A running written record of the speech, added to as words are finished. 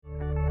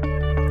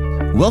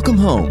Welcome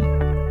home.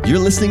 You're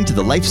listening to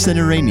the Life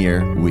Center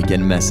Rainier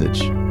Weekend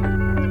Message.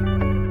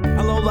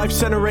 Hello, Life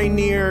Center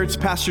Rainier. It's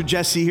Pastor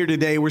Jesse here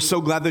today. We're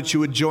so glad that you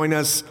would join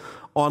us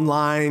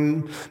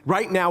online.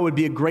 Right now would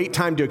be a great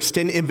time to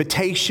extend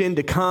invitation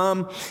to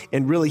come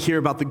and really hear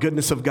about the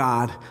goodness of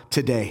God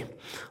today.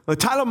 The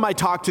title of my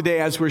talk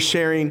today, as we're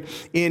sharing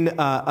in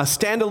a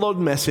standalone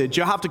message,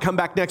 you'll have to come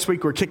back next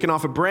week. We're kicking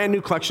off a brand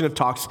new collection of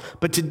talks.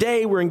 But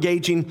today we're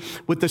engaging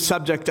with the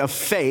subject of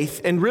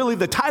faith. And really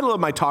the title of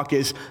my talk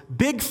is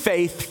Big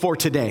Faith for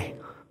Today.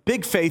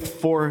 Big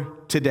faith for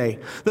today.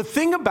 The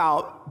thing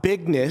about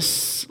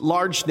bigness,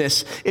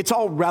 largeness, it's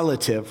all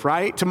relative,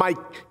 right? To my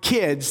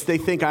kids, they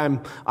think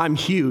I'm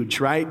huge,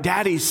 right?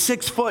 Daddy's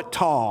 6 foot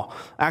tall.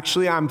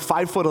 Actually, I'm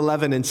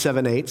 5'11" and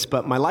 7/8",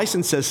 but my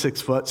license says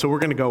 6 foot, so we're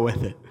going to go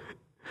with it.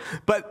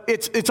 But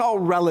it's all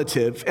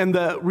relative. And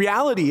the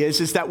reality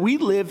is that we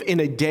live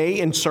in a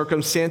day and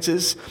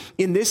circumstances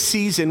in this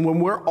season when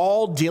we're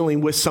all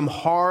dealing with some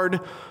hard,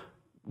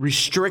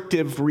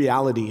 restrictive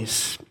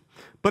realities.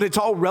 But it's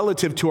all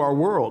relative to our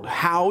world.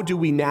 How do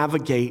we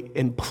navigate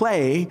and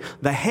play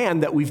the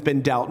hand that we've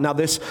been dealt? Now,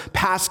 this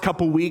past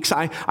couple weeks,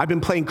 I've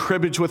been playing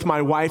cribbage with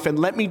my wife, and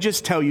let me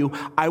just tell you,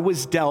 I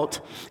was dealt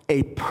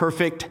a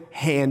perfect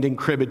hand in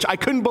cribbage. I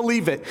couldn't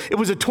believe it. It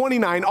was a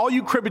 29. All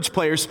you cribbage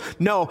players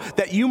know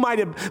that you might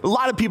have, a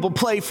lot of people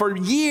play for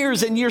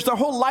years and years, their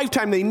whole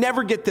lifetime, they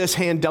never get this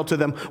hand dealt to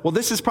them. Well,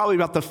 this is probably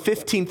about the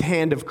 15th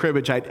hand of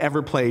cribbage I'd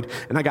ever played,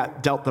 and I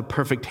got dealt the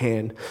perfect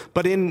hand.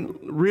 But in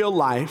real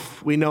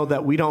life, we know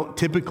that we don't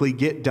typically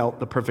get dealt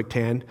the perfect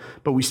hand,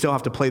 but we still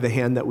have to play the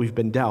hand that we've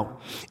been dealt.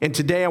 And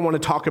today I want to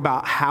talk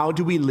about how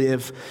do we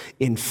live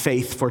in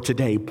faith for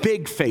today,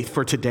 big faith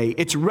for today.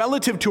 It's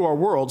relative to our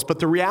worlds, but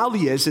the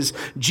reality is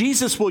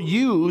Jesus will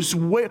use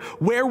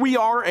where we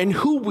are and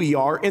who we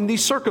are in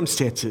these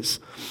circumstances.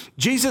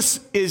 Jesus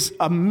is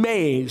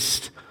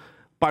amazed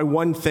by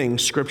one thing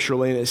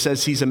scripturally, and it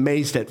says he's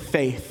amazed at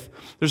faith.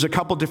 There's a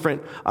couple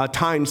different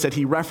times that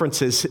he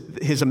references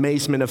his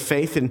amazement of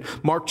faith. In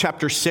Mark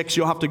chapter 6,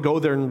 you'll have to go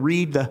there and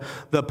read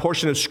the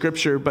portion of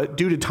scripture, but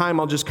due to time,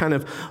 I'll just kind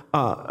of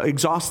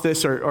exhaust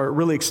this or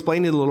really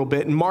explain it a little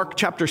bit. In Mark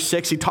chapter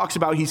 6, he talks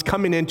about he's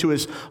coming into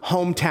his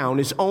hometown,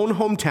 his own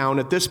hometown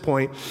at this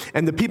point,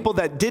 and the people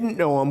that didn't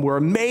know him were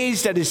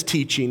amazed at his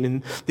teaching,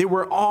 and they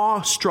were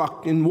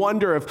awestruck in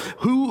wonder of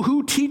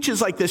who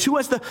teaches like this, who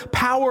has the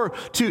power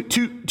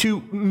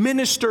to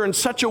minister in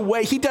such a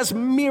way. He does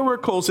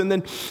miracles, and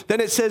then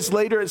it says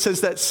later, it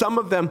says that some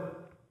of them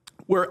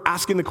were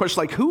asking the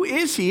question, like, who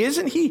is he?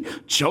 Isn't he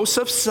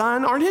Joseph's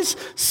son? Aren't his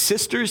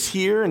sisters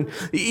here? And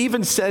he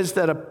even says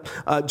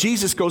that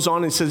Jesus goes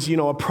on and says,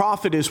 a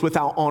prophet is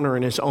without honor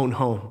in his own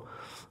home.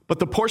 But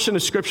the portion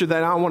of scripture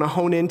that I want to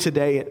hone in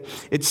today,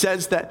 it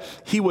says that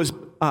he was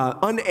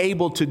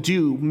unable to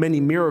do many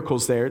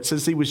miracles there. It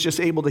says he was just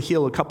able to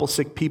heal a couple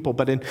sick people.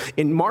 But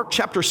in Mark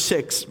chapter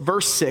 6,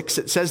 verse 6,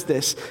 it says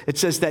this. It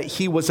says that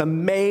he was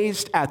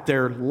amazed at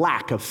their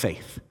lack of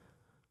faith.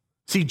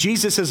 See,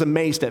 Jesus is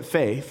amazed at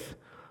faith,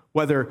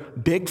 whether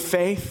big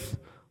faith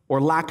or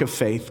lack of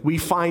faith. We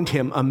find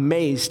him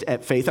amazed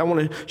at faith. I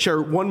want to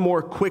share one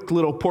more quick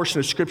little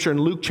portion of scripture in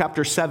Luke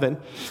chapter 7.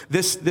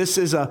 This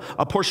is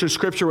a portion of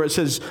scripture where it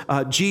says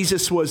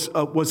Jesus was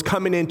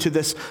coming into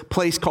this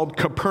place called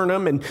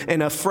Capernaum, and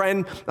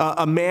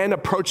a man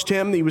approached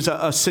him. He was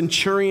a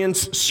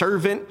centurion's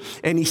servant,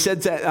 and he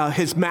said that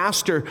his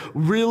master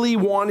really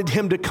wanted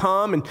him to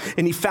come,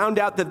 and he found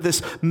out that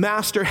this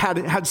master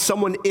had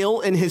someone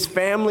ill in his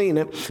family, and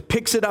it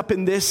picks it up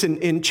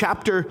in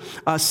chapter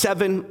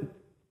 7.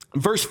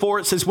 Verse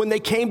 4, it says, when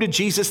they came to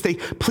Jesus, they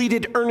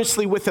pleaded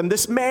earnestly with him.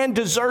 This man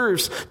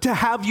deserves to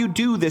have you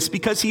do this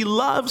because he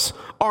loves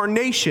our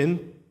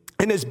nation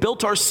and has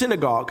built our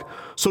synagogue.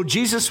 So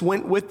Jesus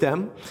went with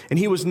them, and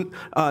he was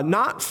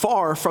not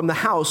far from the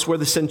house where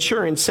the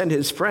centurion sent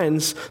his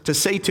friends to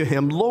say to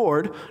him,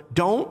 Lord,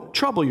 don't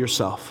trouble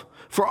yourself,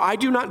 for I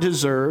do not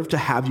deserve to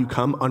have you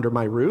come under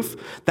my roof.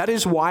 That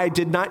is why I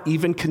did not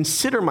even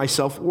consider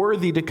myself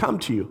worthy to come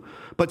to you.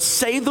 But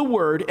say the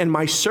word, and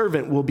my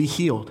servant will be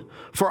healed.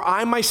 For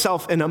I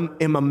myself am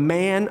a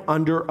man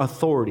under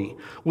authority,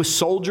 with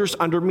soldiers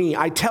under me.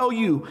 I tell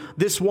you,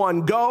 this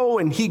one, go,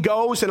 and he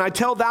goes. And I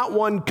tell that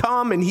one,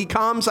 come, and he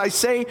comes. I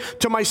say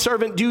to my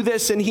servant, do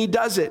this, and he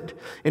does it.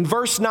 In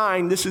verse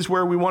 9, this is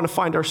where we want to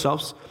find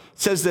ourselves. It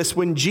says this,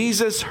 when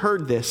Jesus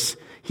heard this,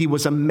 he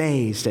was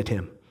amazed at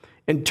him.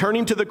 And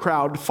turning to the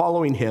crowd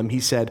following him, he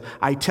said,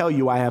 I tell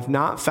you, I have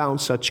not found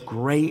such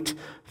great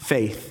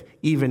faith,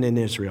 even in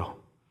Israel.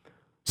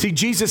 See,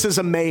 Jesus is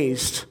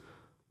amazed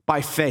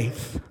by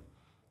faith.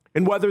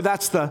 And whether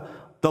that's the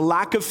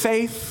lack of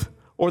faith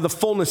or the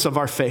fullness of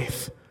our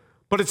faith.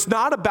 But it's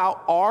not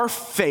about our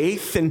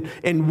faith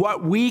and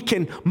what we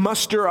can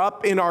muster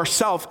up in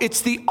ourselves.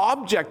 It's the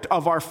object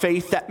of our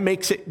faith that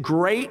makes it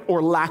great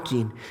or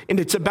lacking. And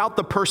it's about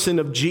the person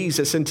of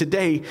Jesus. And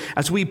today,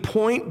 as we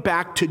point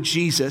back to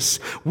Jesus,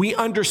 we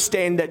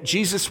understand that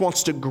Jesus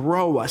wants to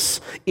grow us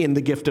in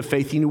the gift of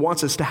faith. And he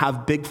wants us to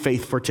have big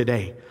faith for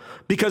today.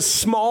 Because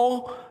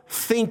small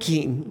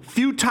thinking.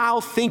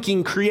 Futile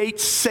thinking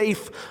creates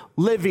safe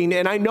living.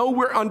 And I know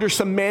we're under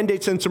some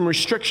mandates and some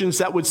restrictions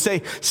that would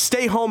say,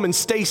 stay home and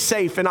stay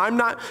safe. And I'm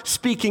not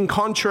speaking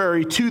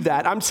contrary to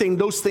that. I'm saying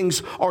those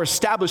things are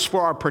established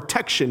for our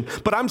protection.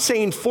 But I'm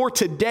saying for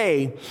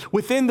today,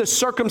 within the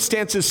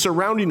circumstances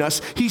surrounding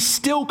us, He's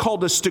still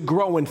called us to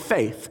grow in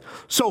faith.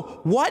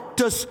 So what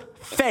does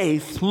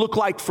faith look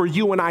like for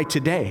you and I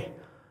today?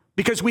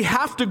 Because we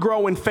have to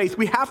grow in faith.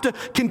 We have to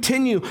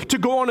continue to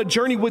go on a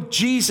journey with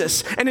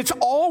Jesus. And it's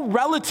all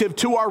relative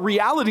to our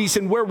realities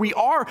and where we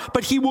are.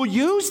 But He will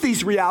use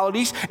these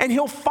realities and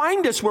He'll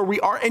find us where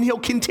we are and He'll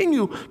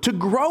continue to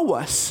grow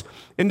us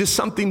into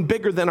something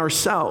bigger than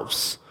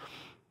ourselves.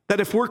 That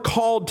if we're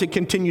called to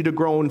continue to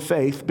grow in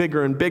faith,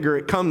 bigger and bigger,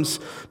 it comes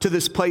to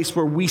this place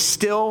where we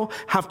still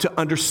have to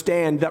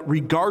understand that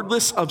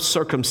regardless of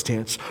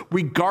circumstance,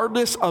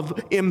 regardless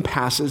of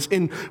impasses,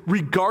 and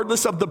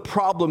regardless of the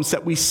problems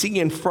that we see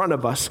in front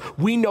of us,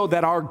 we know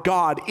that our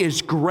God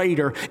is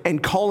greater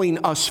and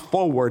calling us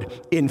forward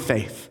in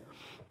faith.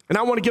 And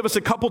I want to give us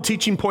a couple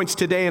teaching points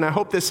today, and I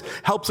hope this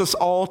helps us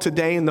all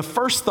today. And the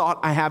first thought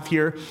I have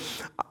here,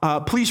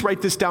 please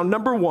write this down.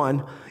 Number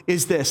one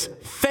is this: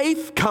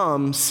 faith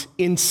comes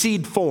in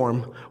seed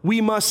form.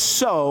 We must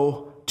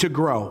sow to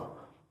grow.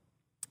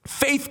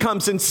 Faith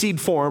comes in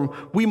seed form.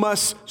 We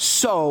must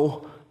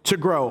sow to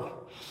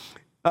grow.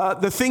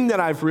 The thing that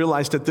I've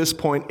realized at this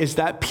point is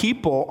that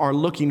people are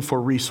looking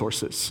for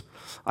resources.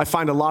 I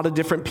find a lot of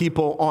different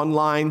people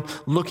online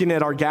looking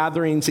at our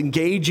gatherings,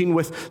 engaging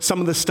with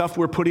some of the stuff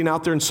we're putting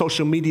out there in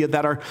social media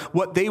that are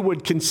what they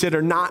would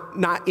consider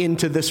not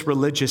into this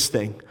religious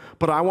thing.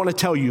 But I want to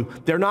tell you,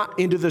 they're not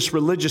into this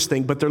religious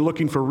thing, but they're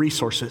looking for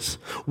resources.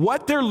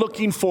 What they're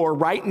looking for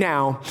right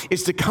now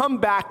is to come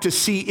back to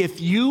see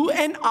if you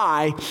and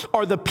I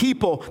are the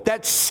people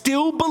that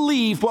still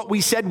believe what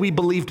we said we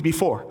believed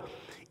before.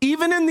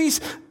 Even in these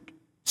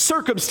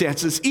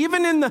circumstances,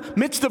 even in the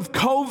midst of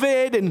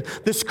COVID and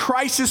this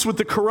crisis with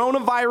the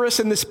coronavirus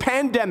and this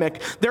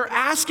pandemic, they're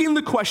asking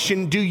the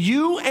question, do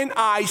you and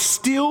I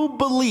still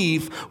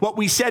believe what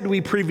we said we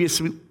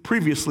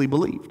previously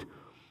believed?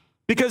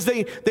 Because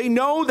they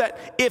know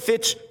that if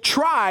it's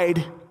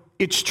tried,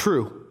 it's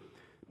true.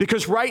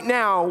 Because right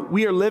now,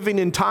 we are living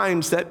in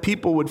times that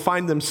people would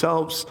find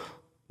themselves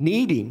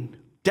needing,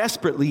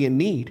 desperately in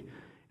need.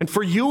 And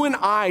for you and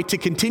I to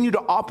continue to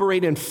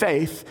operate in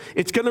faith,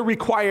 it's going to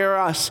require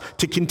us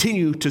to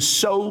continue to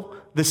sow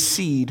the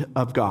seed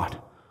of God.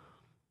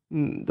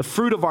 The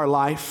fruit of our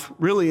life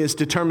really is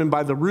determined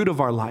by the root of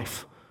our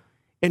life.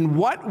 And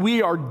what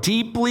we are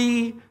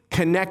deeply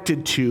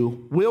connected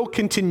to will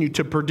continue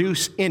to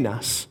produce in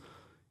us,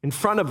 in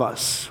front of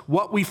us.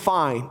 What we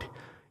find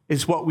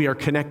is what we are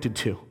connected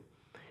to.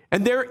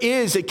 And there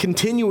is a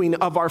continuing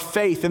of our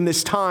faith in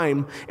this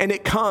time, and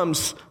it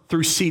comes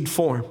through seed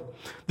form.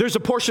 There's a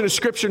portion of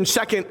scripture in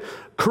 2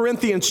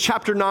 Corinthians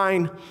chapter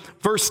 9,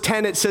 verse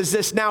 10. It says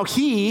this: now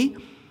He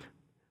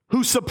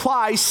who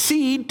supplies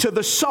seed to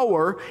the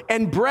sower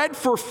and bread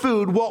for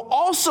food will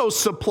also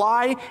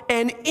supply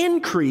and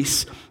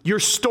increase your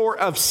store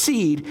of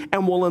seed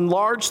and will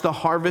enlarge the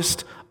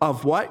harvest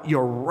of what?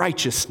 Your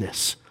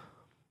righteousness.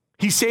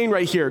 He's saying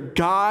right here,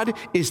 God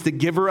is the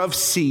giver of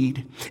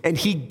seed, and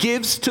He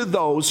gives to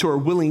those who are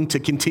willing to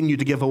continue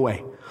to give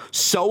away.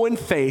 Sow in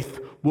faith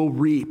will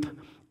reap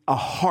a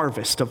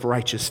harvest of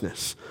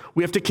righteousness.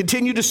 We have to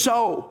continue to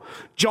sow.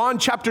 John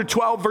chapter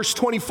 12, verse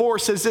 24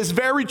 says this: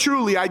 very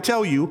truly, I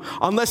tell you,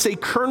 unless a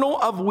kernel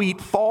of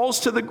wheat falls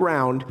to the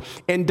ground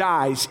and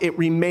dies, it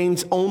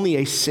remains only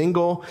a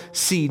single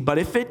seed. But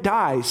if it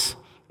dies,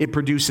 it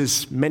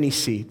produces many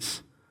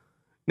seeds.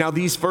 Now,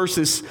 these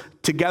verses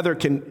together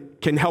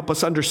can help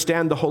us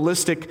understand the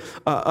holistic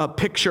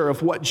picture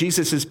of what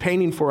Jesus is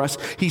painting for us.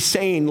 He's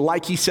saying,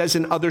 like He says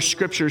in other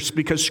scriptures,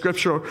 because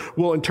scripture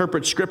will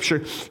interpret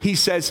scripture, He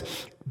says,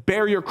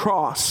 bear your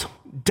cross,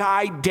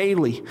 die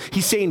daily.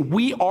 He's saying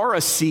we are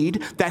a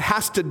seed that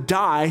has to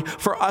die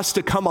for us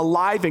to come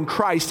alive in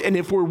Christ. And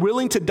if we're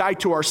willing to die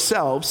to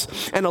ourselves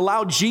and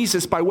allow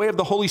Jesus, by way of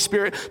the Holy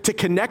Spirit, to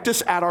connect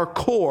us at our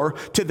core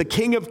to the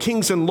King of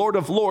Kings and Lord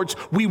of Lords,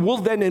 we will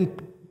then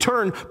in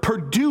turn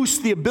produce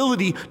the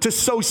ability to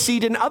sow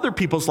seed in other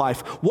people's life.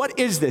 What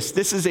is this?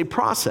 This is a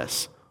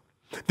process.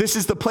 This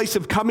is the place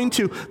of coming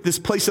to this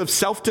place of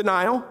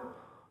self-denial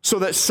so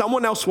that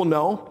someone else will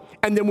know,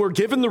 and then we're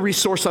given the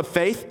resource of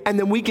faith, and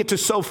then we get to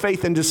sow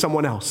faith into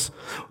someone else.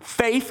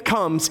 Faith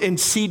comes in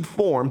seed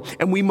form,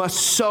 and we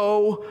must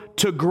sow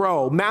to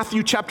grow.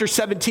 Matthew chapter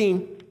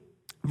 17,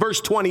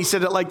 verse 20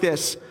 said it like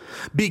this: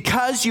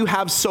 because you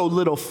have so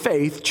little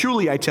faith,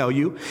 truly I tell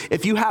you,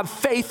 if you have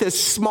faith as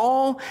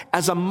small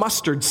as a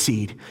mustard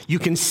seed, you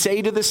can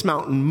say to this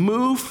mountain,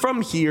 move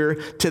from here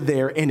to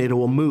there, and it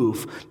will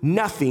move.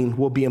 Nothing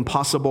will be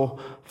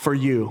impossible for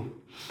you.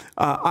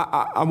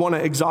 I want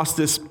to exhaust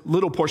this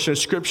little portion of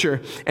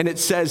scripture, and it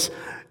says,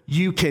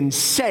 you can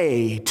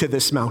say to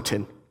this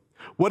mountain.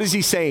 What is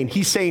he saying?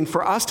 He's saying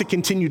for us to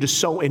continue to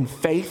sow in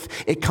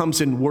faith, it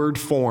comes in word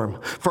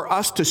form. For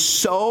us to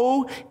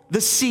sow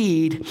the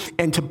seed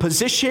and to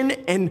position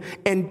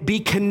and be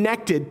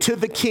connected to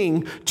the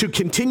King to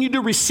continue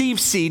to receive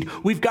seed,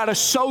 we've got to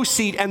sow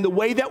seed. And the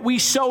way that we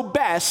sow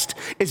best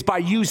is by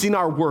using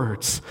our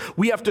words.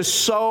 We have to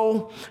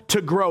sow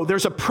to grow.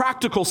 There's a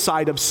practical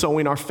side of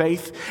sowing our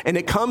faith, and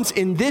it comes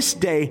in this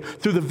day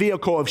through the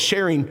vehicle of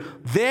sharing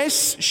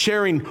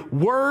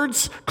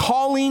words,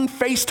 calling,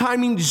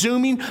 FaceTiming,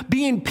 Zooming,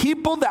 being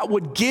people that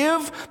would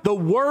give the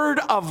word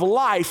of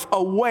life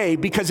away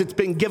because it's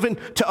been given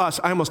to us.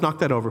 I almost knocked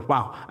that over.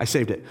 Wow, I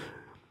saved it.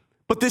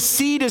 But this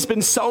seed has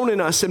been sown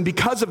in us, and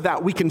because of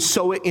that, we can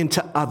sow it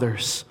into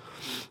others.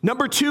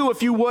 Number two,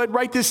 if you would,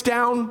 write this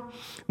down.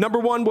 Number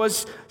one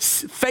was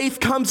faith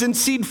comes in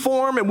seed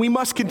form, and we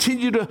must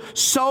continue to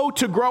sow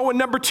to grow. And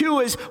number two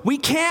is we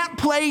can't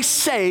play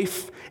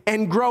safe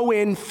and grow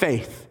in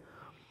faith.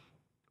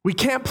 We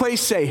can't play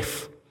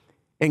safe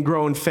and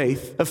grow in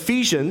faith.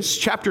 Ephesians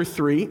chapter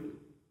 3,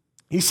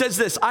 he says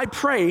this, I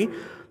pray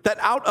that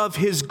out of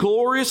his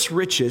glorious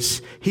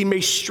riches, he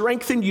may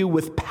strengthen you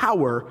with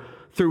power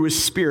through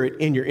his Spirit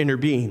in your inner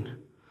being.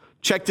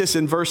 Check this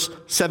in verse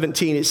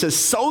 17. It says,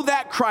 so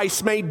that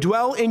Christ may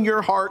dwell in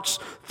your hearts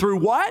through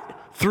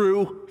what?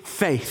 Through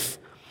faith.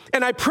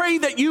 And I pray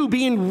that you,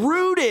 being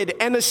rooted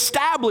and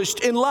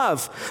established in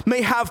love,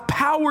 may have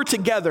power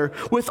together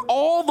with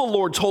all the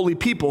Lord's holy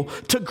people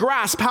to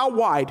grasp how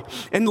wide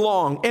and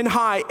long and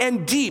high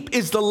and deep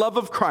is the love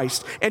of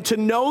Christ, and to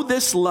know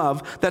this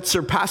love that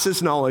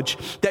surpasses knowledge,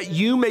 that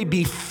you may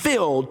be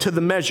filled to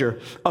the measure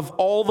of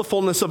all the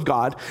fullness of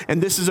God.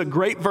 And this is a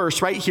great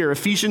verse right here,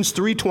 Ephesians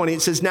 3:20.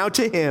 It says, now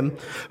to him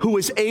who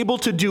is able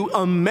to do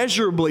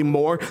immeasurably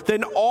more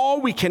than all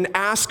we can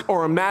ask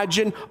or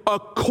imagine,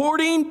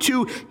 according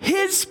to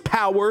his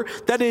power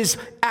that is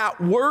at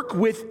work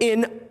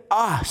within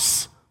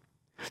us.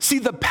 See,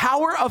 the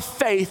power of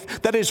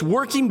faith that is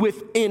working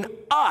within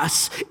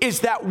us is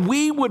that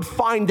we would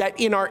find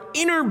that in our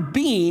inner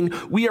being,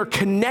 we are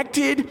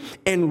connected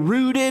and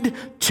rooted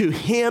to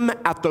him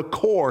at the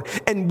core.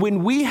 And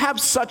when we have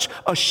such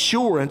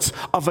assurance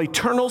of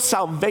eternal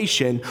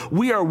salvation,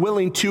 we are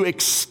willing to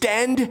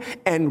extend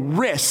and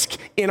risk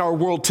in our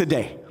world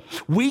today.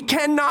 We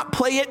cannot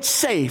play it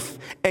safe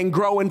and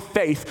grow in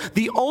faith.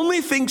 The only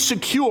thing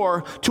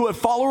secure to a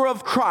follower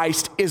of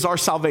Christ is our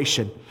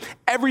salvation.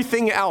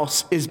 Everything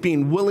else is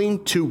being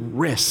willing to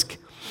risk.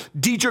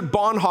 Dietrich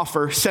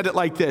Bonhoeffer said it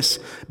like this: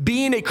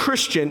 being a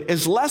Christian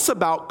is less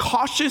about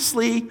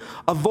cautiously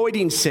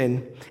avoiding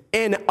sin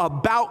and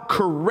about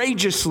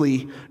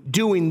courageously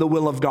doing the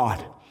will of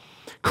God.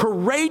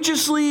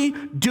 Courageously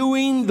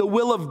doing the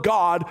will of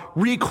God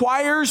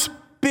requires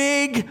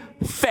big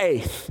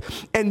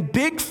faith. And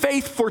big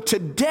faith for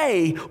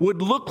today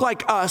would look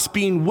like us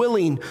being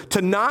willing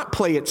to not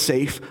play it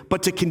safe,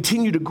 but to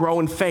continue to grow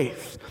in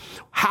faith.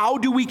 How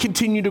do we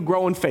continue to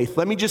grow in faith?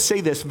 Let me just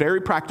say this,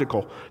 very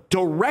practical.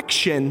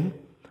 Direction,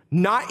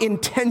 not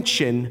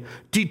intention,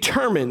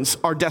 determines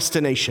our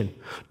destination.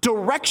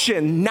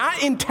 Direction,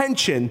 not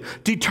intention,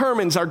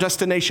 determines our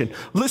destination.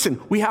 Listen,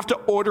 we have to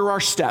order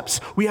our steps.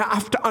 We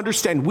have to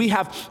understand we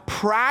have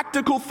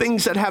practical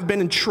things that have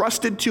been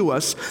entrusted to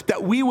us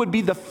that we would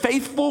be the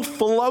faithful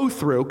flow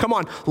through. Come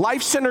on,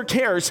 Life Center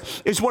Cares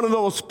is one of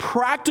those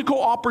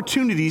practical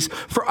opportunities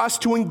for us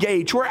to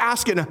engage. We're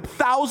asking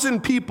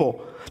 1,000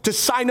 people to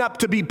sign up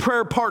to be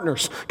prayer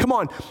partners. Come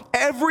on,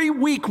 every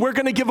week we're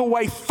gonna give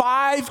away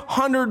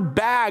 500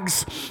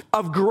 bags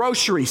of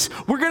groceries.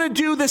 We're gonna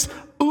do this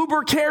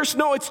Uber Cares,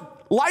 no, it's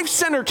Life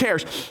Center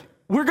Cares.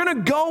 We're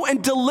gonna go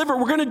and deliver.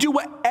 We're gonna do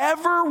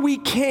whatever we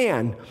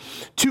can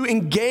to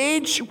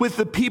engage with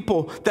the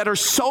people that are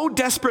so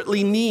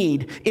desperately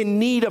in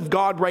need of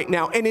God right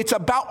now. And it's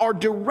about our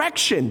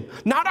direction,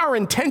 not our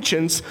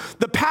intentions.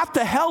 The path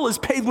to hell is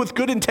paved with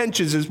good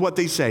intentions, is what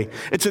they say.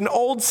 It's an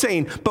old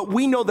saying, but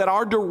we know that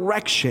our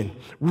direction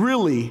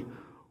really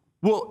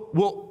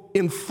will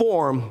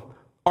inform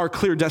our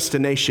clear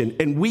destination,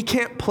 and we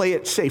can't play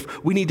it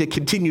safe. We need to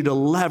continue to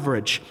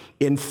leverage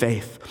in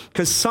faith,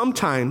 because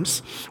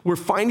sometimes we're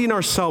finding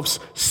ourselves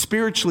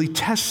spiritually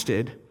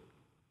tested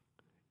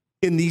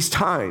in these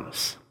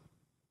times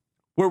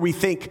where we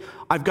think,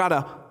 I've got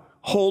to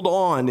hold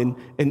on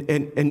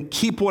and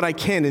keep what I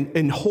can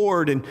and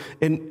hoard,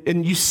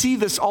 and you see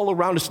this all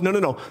around us.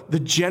 No. The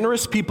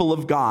generous people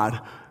of God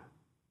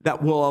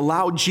that will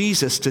allow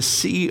Jesus to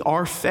see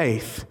our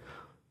faith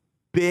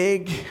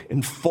big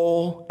and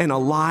full and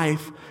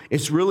alive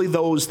is really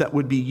those that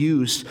would be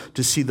used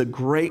to see the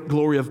great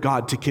glory of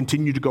God to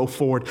continue to go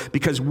forward,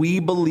 because we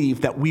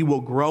believe that we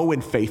will grow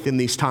in faith in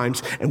these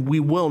times and we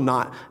will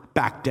not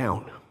back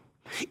down.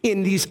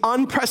 In these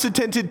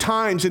unprecedented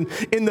times, and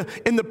in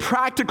the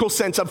practical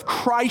sense of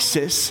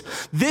crisis,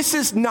 this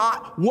is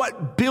not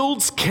what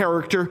builds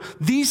character.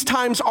 These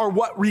times are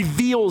what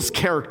reveals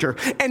character.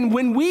 And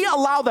when we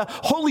allow the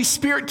Holy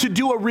Spirit to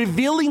do a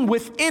revealing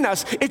within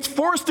us, it's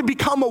for us to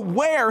become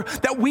aware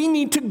that we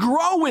need to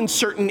grow in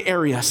certain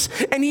areas.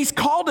 And he's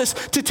called us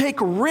to take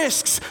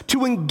risks,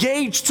 to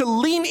engage, to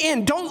lean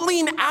in. Don't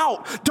lean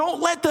out. Don't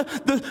let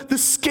the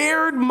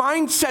scared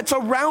mindsets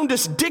around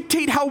us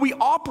dictate how we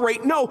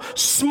operate. No,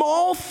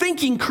 small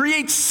thinking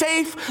creates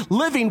safe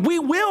living. We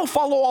will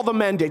follow all the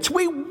mandates.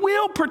 We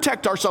will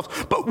protect ourselves,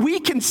 but we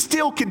can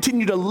still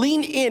continue to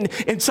lean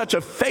in such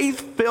a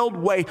faith-filled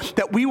way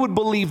that we would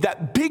believe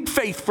that big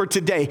faith for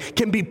today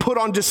can be put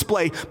on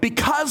display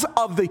because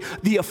of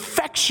the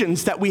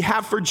affections that we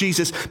have for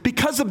Jesus,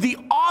 because of the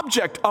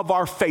object of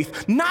our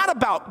faith.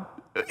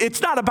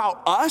 It's not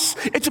about us.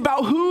 It's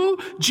about who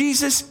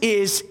Jesus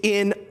is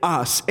in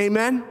us.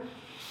 Amen?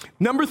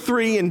 Number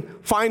 3, and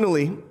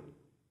finally,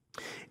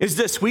 is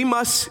this: we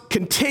must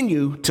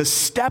continue to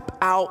step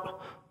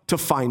out to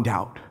find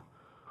out.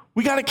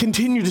 We got to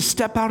continue to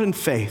step out in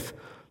faith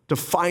to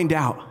find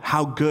out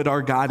how good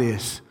our God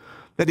is.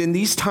 That in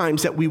these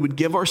times that we would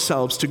give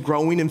ourselves to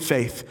growing in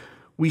faith,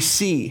 we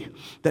see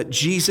that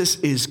Jesus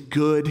is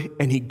good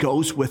and he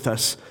goes with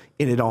us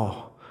in it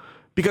all.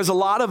 Because a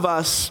lot of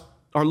us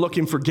are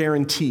looking for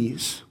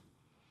guarantees,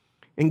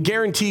 and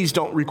guarantees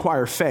don't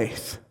require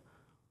faith.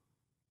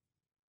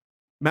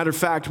 Matter of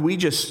fact, we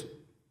just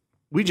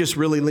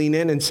really lean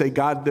in and say,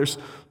 God,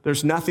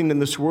 there's nothing in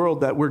this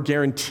world that we're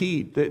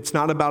guaranteed. It's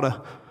not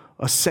about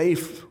a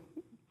safe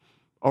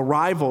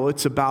arrival.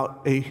 It's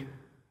about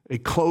a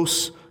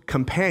close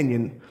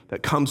companion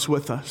that comes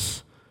with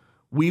us.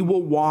 We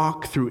will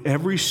walk through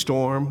every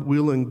storm.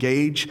 We'll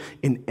engage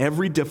in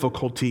every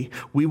difficulty.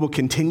 We will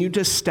continue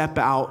to step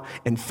out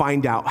and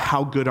find out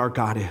how good our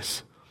God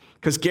is.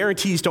 Because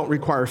guarantees don't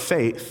require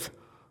faith.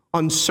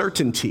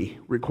 Uncertainty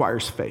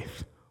requires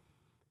faith.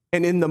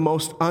 And in the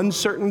most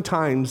uncertain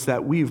times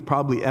that we've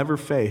probably ever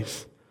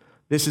faced,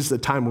 this is the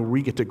time where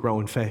we get to grow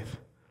in faith.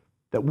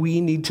 That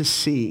we need to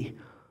see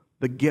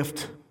the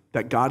gift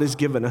that God has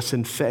given us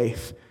in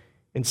faith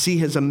and see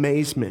his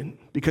amazement,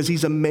 because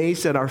he's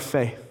amazed at our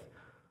faith.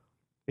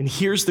 And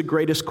here's the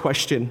greatest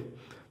question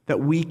that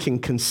we can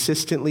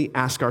consistently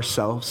ask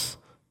ourselves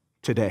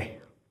today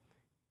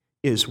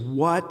is,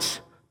 what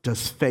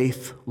does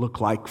faith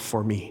look like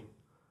for me?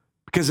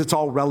 Because it's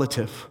all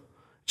relative.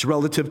 It's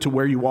relative to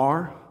where you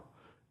are.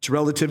 It's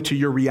relative to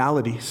your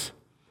realities.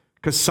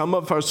 Because some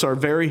of us are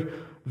very,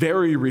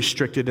 very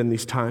restricted in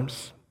these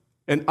times,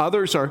 and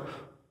others are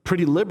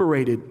pretty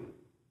liberated.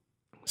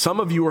 Some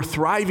of you are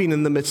thriving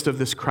in the midst of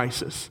this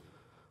crisis.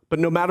 But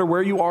no matter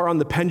where you are on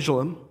the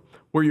pendulum,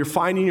 where you're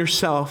finding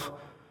yourself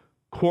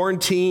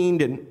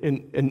quarantined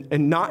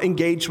and not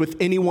engaged with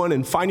anyone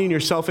and finding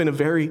yourself in a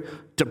very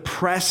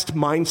depressed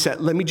mindset,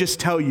 let me just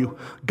tell you,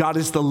 God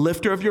is the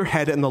lifter of your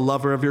head and the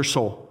lover of your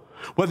soul.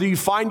 Whether you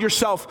find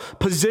yourself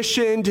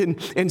positioned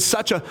in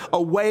such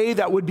a way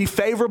that would be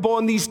favorable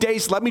in these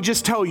days, let me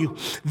just tell you,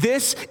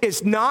 this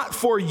is not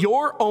for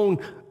your own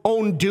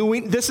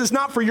doing. This is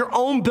not for your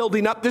own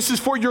building up. This is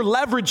for your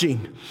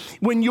leveraging.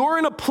 When you're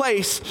in a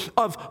place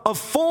of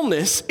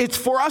fullness, it's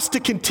for us to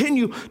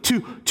continue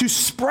to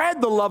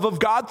spread the love of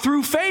God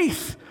through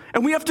faith.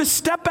 And we have to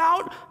step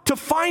out to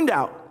find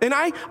out. And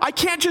I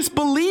can't just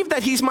believe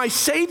that he's my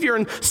Savior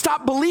and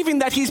stop believing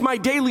that he's my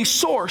daily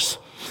source.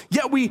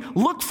 Yet we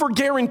look for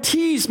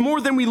guarantees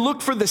more than we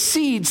look for the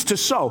seeds to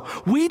sow.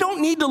 We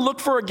don't need to look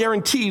for a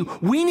guarantee.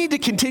 We need to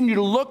continue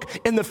to look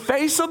in the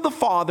face of the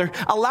Father,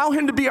 allow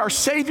him to be our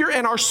Savior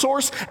and our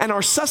source and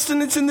our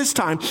sustenance in this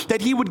time, that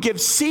he would give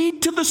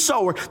seed to the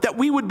sower, that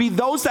we would be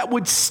those that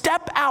would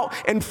step out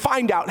and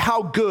find out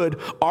how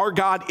good our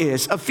God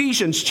is.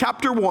 Ephesians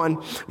chapter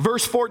 1,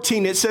 verse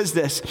 14, it says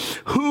this: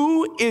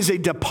 who is a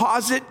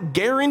deposit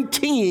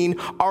guaranteeing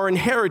our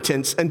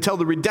inheritance until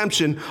the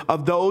redemption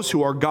of those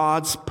who are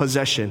God's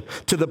possession,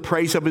 to the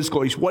praise of his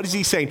glory. What is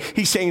he saying?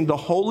 He's saying the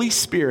Holy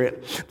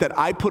Spirit that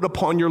I put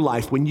upon your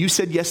life when you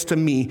said yes to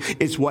me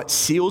is what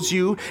seals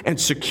you and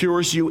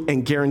secures you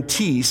and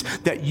guarantees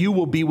that you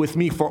will be with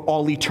me for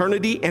all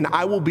eternity, and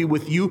I will be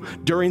with you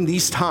during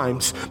these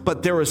times.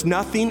 But there is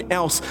nothing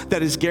else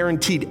that is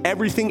guaranteed.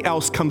 Everything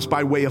else comes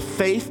by way of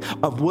faith,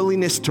 of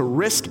willingness to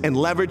risk and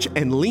leverage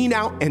and lean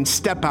out and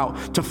step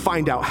out to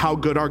find out how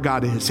good our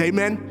God is.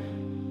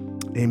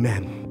 Amen?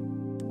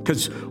 Amen.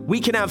 Because we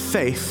can have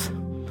faith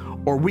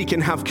or we can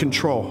have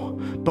control,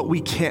 but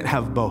we can't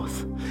have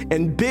both.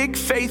 And big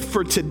faith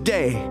for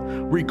today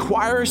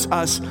requires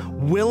us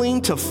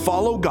willing to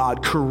follow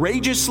God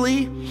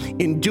courageously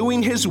in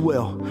doing his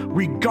will,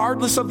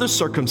 regardless of the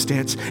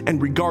circumstance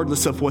and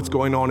regardless of what's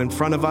going on in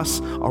front of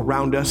us,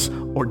 around us,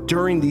 or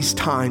during these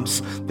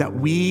times, that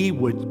we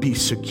would be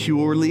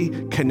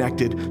securely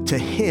connected to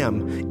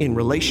him in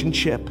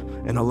relationship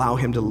and allow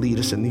him to lead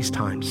us in these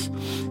times.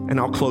 And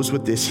I'll close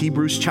with this.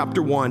 Hebrews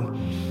chapter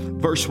 1.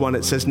 Verse 1,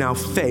 it says, now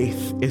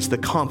faith is the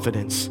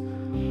confidence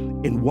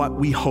in what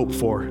we hope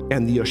for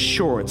and the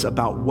assurance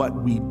about what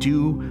we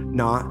do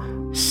not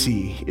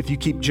see. If you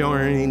keep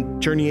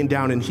journeying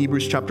down in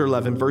Hebrews chapter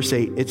 11, verse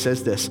 8, it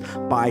says this: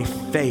 by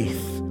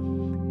faith,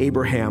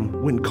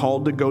 Abraham, when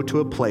called to go to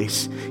a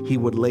place he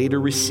would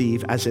later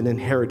receive as an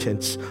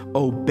inheritance,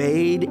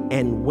 obeyed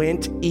and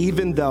went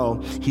even though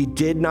he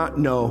did not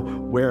know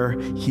where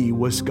he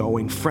was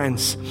going.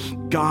 Friends,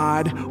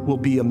 God will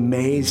be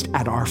amazed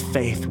at our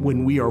faith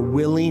when we are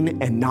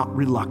willing and not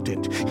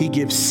reluctant. He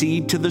gives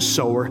seed to the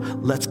sower.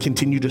 Let's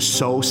continue to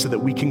sow so that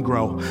we can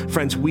grow.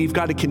 Friends, we've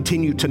got to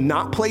continue to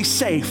not play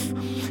safe,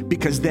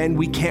 because then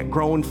we can't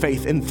grow in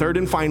faith. And third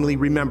and finally,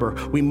 remember,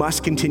 we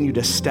must continue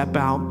to step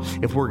out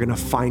if we're going to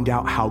find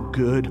out how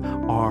good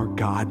our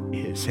God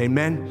is.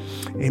 Amen?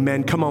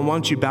 Amen. Come on, why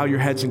don't you bow your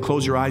heads and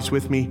close your eyes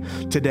with me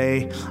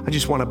today? I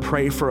just want to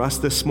pray for us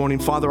this morning.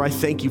 Father, I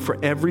thank you for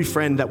every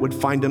friend that would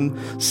find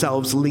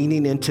themselves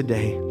leaning in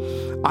today.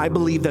 I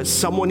believe that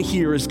someone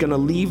here is going to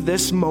leave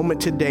this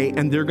moment today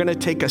and they're going to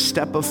take a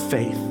step of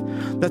faith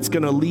that's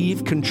going to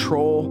leave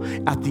control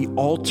at the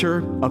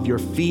altar of your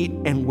feet,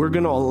 and we're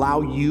going to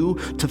allow you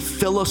to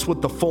fill us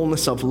with the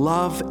fullness of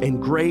love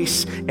and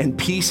grace and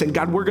peace. And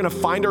God, we're going to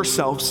find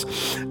ourselves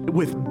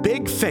with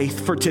big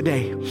faith for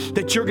today,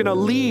 that you're going to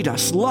lead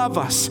us, love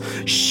us,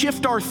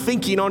 shift our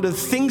thinking onto the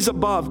things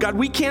above. God,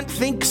 we can't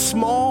think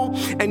small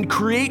and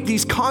create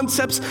these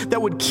concepts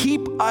that would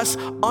keep us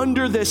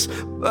under this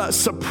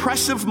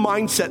suppressive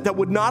mindset that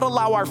would not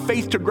allow our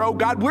faith to grow.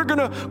 God, we're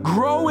going to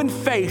grow in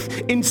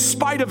faith in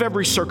spite of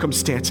every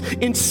circumstance,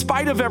 in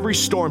spite of every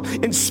storm,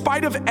 in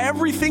spite of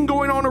everything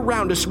going on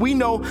around us. We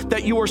know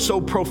that you are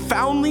so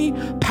profoundly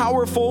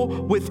powerful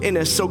within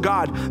us. So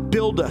God,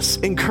 build us,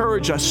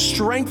 encourage us,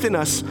 strengthen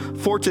us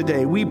for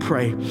today. We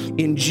pray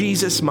in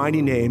Jesus'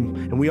 mighty name.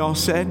 And we all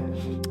said,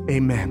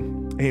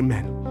 amen.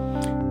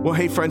 Amen. Well,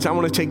 hey friends, I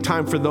want to take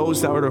time for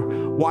those that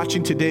are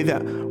watching today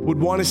that would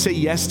want to say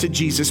yes to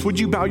Jesus. Would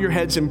you bow your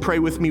heads and pray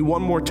with me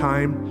one more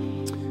time?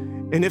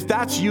 And if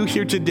that's you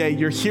here today,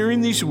 you're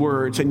hearing these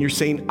words and you're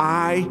saying,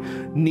 I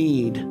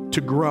need to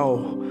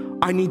grow.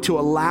 I need to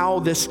allow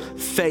this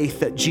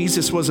faith that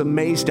Jesus was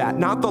amazed at,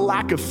 not the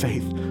lack of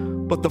faith,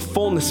 but the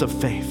fullness of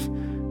faith.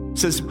 It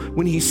says,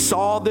 when he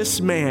saw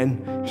this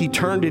man, he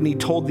turned and he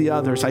told the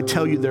others, I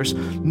tell you, there's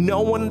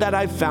no one that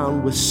I've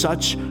found with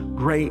such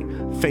great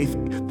faith.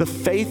 The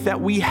faith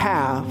that we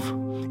have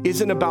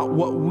isn't about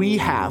what we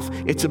have.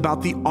 It's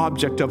about the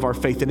object of our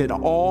faith. And it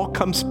all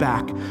comes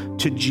back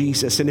to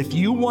Jesus. And if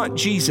you want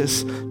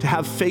Jesus to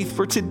have faith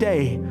for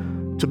today,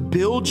 to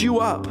build you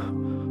up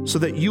so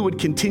that you would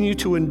continue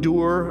to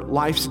endure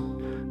life's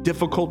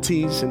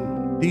difficulties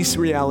and these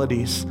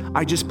realities,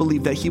 I just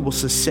believe that he will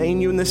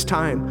sustain you in this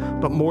time.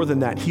 But more than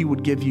that, he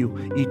would give you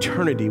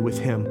eternity with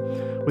him.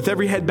 With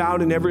every head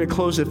bowed and every eye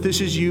closed, if this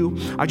is you,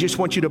 I just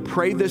want you to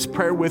pray this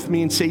prayer with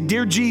me and say,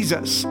 Dear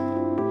Jesus,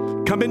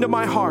 come into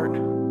my heart.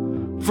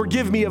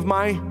 Forgive me of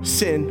my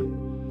sin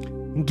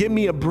and give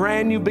me a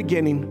brand new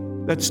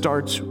beginning that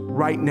starts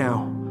right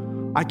now.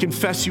 I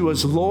confess you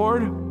as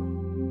Lord,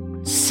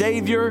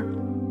 Savior,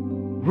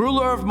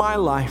 ruler of my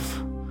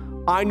life.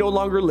 I no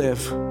longer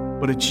live,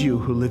 but it's you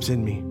who lives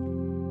in me.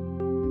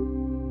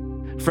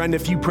 Friend,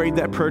 if you prayed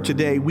that prayer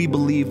today, we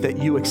believe that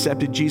you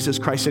accepted Jesus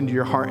Christ into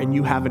your heart and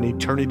you have an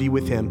eternity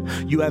with him.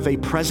 You have a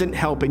present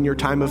help in your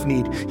time of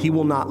need. He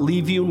will not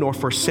leave you nor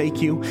forsake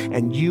you,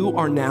 and you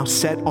are now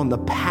set on the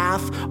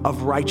path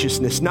of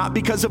righteousness, not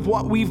because of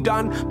what we've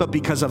done, but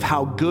because of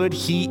how good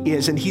he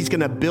is. And he's going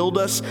to build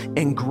us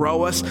and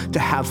grow us to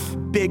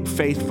have big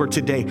faith for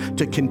today,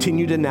 to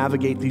continue to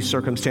navigate these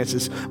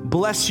circumstances.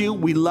 Bless you.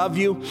 We love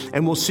you,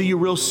 and we'll see you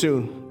real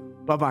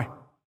soon. Bye-bye.